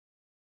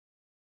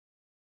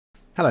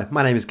Hello,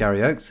 my name is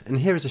Gary Oakes, and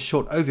here is a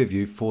short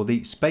overview for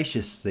the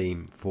Spacious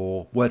theme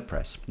for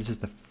WordPress. This is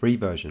the free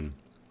version.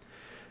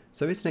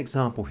 So it's an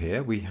example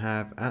here. We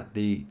have at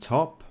the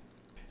top,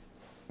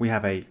 we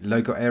have a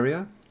logo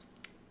area,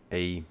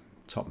 a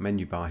top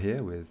menu bar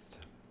here with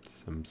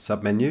some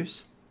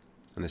sub-menus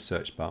and a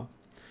search bar,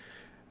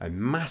 a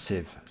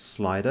massive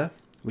slider,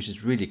 which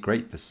is really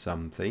great for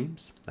some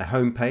themes, a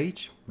home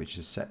page, which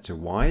is set to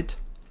wide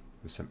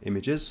with some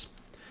images,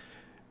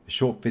 a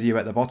short video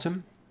at the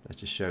bottom.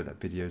 Let's just show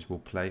that videos will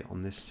play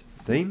on this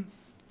theme.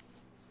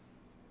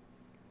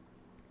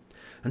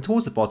 And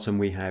towards the bottom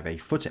we have a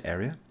footer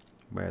area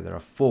where there are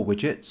 4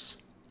 widgets,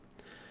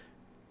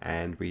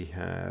 and we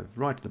have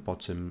right at the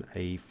bottom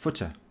a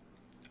footer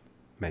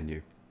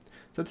menu.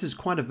 So this is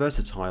quite a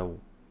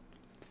versatile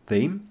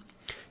theme.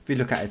 If you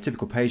look at a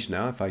typical page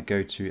now, if I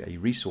go to a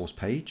resource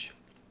page,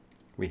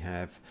 we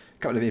have a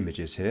couple of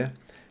images here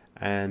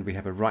and we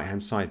have a right hand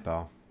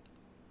sidebar,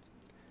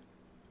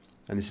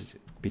 and this is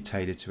be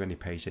tailored to any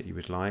page that you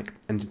would like.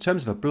 And in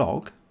terms of a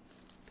blog,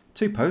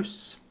 2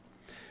 posts,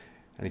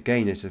 and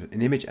again there's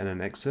an image and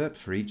an excerpt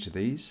for each of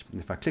these,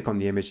 and if I click on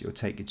the image it will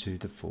take you to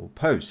the full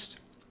post.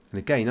 And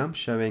again I'm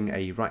showing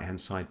a right hand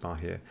sidebar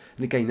here,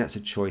 and again that's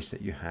a choice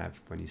that you have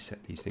when you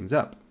set these things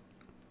up.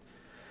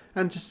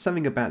 And just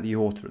something about the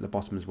author at the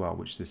bottom as well,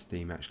 which this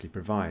theme actually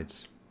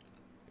provides.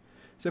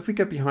 So if we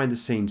go behind the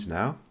scenes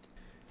now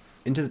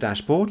into the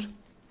dashboard,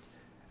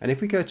 and if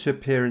we go to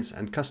Appearance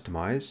and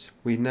Customize,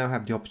 we now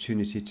have the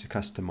opportunity to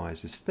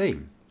customize this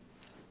theme.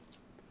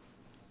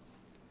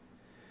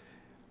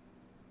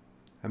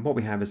 And what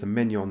we have is a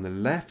menu on the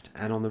left,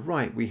 and on the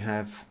right we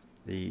have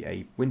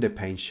a window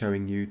pane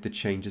showing you the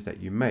changes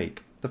that you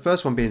make. The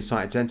first one being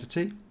site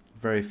identity,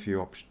 very few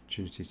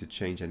opportunities to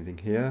change anything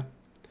here.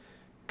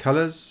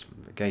 Colors,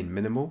 again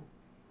minimal.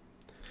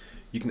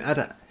 You can add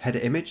a header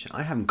image.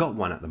 I haven't got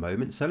one at the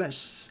moment, so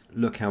let's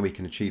look how we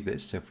can achieve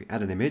this. So if we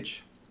add an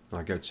image,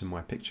 I go to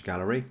my picture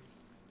gallery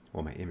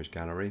or my image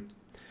gallery,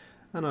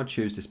 and I'll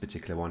choose this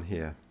particular one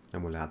here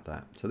and we'll add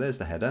that. So there's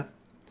the header.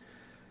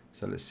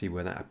 So let's see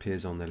where that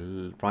appears on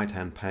the right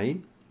hand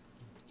pane.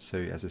 So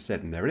as I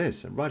said, and there it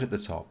is, right at the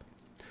top.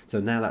 So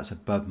now that's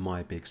above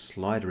my big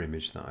slider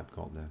image that I've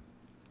got there.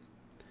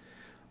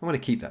 I'm going to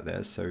keep that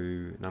there, so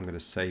now I'm going to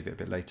save it a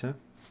bit later.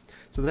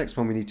 So the next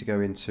one we need to go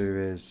into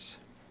is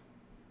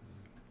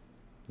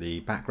the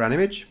background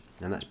image,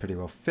 and that's pretty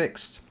well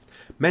fixed.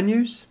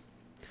 Menus.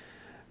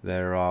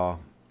 There's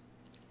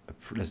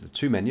the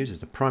 2 menus,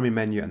 there's the primary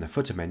menu and the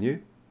footer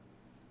menu.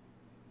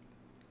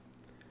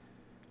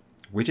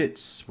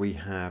 Widgets, we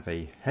have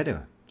a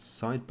header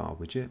sidebar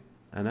widget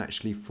and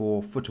actually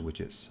 4 footer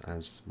widgets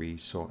as we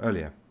saw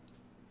earlier.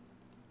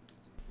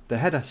 The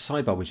header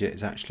sidebar widget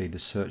is actually the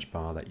search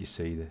bar that you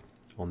see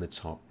on the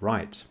top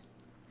right.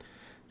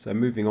 So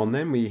moving on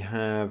then, we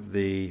have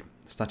the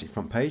static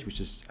front page, which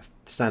is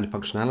standard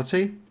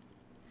functionality.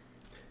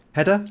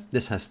 Header,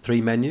 this has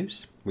 3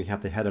 menus. We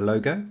have the header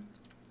logo,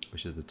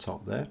 which is the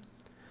top there,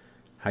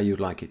 how you'd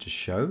like it to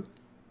show,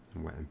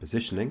 and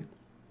positioning.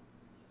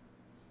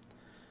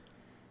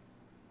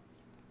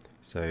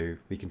 So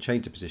we can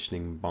change the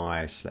positioning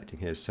by selecting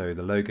here. So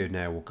the logo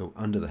now will go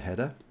under the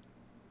header,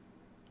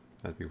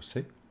 as we will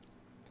see.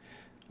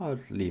 I'll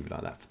leave it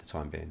like that for the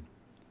time being.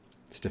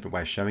 It's a different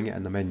way of showing it,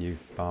 and the menu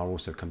bar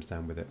also comes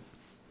down with it.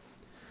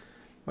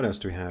 What else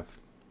do we have?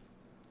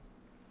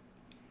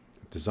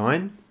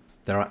 Design.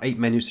 There are 8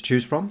 menus to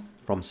choose from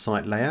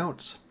site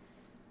layout,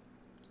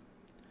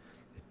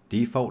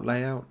 default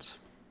layout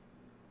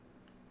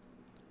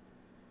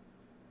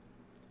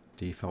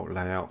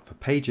for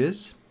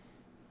pages,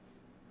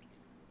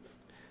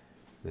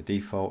 the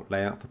default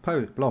layout for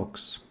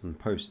blogs and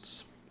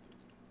posts.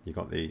 You've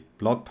got the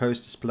blog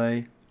post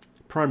display,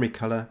 primary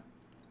color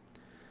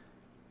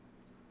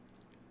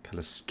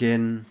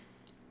skin,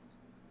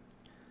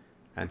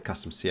 and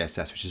custom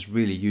CSS, which is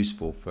really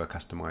useful for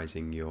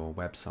customizing your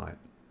website.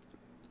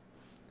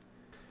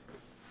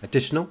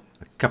 Additional,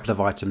 a couple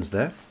of items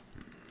there,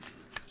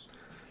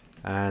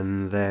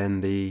 and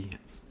then the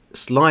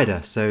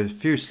slider. So a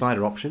few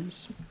slider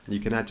options. You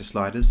can add your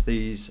sliders.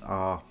 These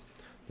are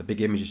the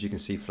big images you can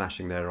see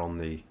flashing there on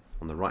the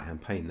right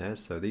hand pane there.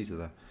 So these are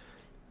the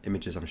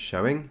images I'm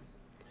showing,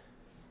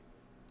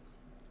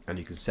 and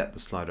you can set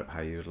the slider up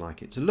how you would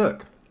like it to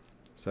look.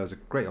 So it's a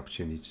great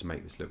opportunity to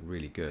make this look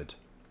really good,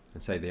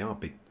 and say they are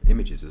big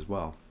images as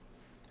well.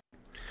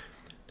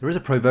 There is a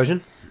pro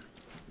version,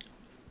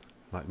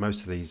 like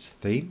most of these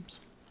themes,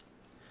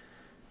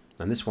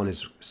 and this one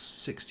is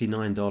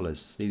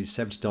 $69, nearly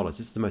 $70. This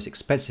is the most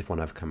expensive one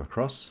I've come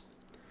across.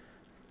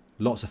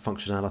 Lots of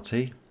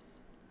functionality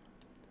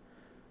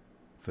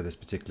for this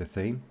particular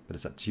theme, but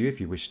it's up to you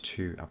if you wish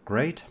to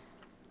upgrade.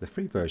 The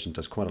free version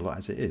does quite a lot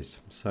as it is,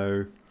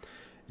 so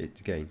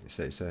again it's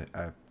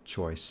a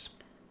choice.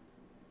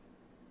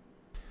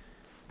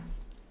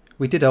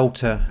 We did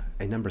alter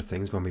a number of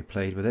things when we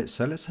played with it,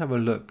 so let's have a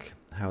look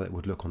how it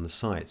would look on the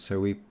site. So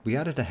we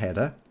added a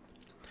header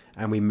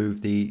and we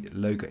moved the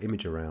logo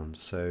image around,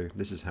 so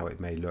this is how it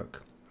may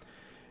look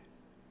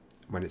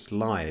when it's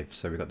live.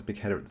 So we've got the big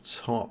header at the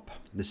top.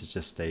 This is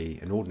just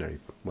an ordinary,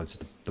 well, it's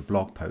the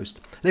blog post.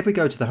 And if we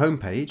go to the home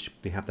page,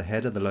 we have the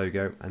header, the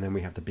logo, and then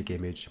we have the big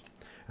image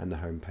and the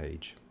home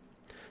page.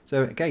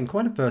 So again,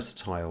 quite a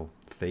versatile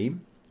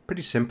theme,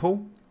 pretty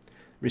simple,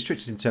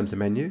 restricted in terms of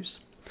menus.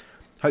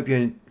 Hope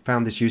you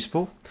found this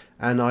useful,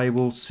 and I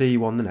will see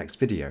you on the next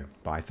video.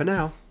 Bye for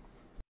now.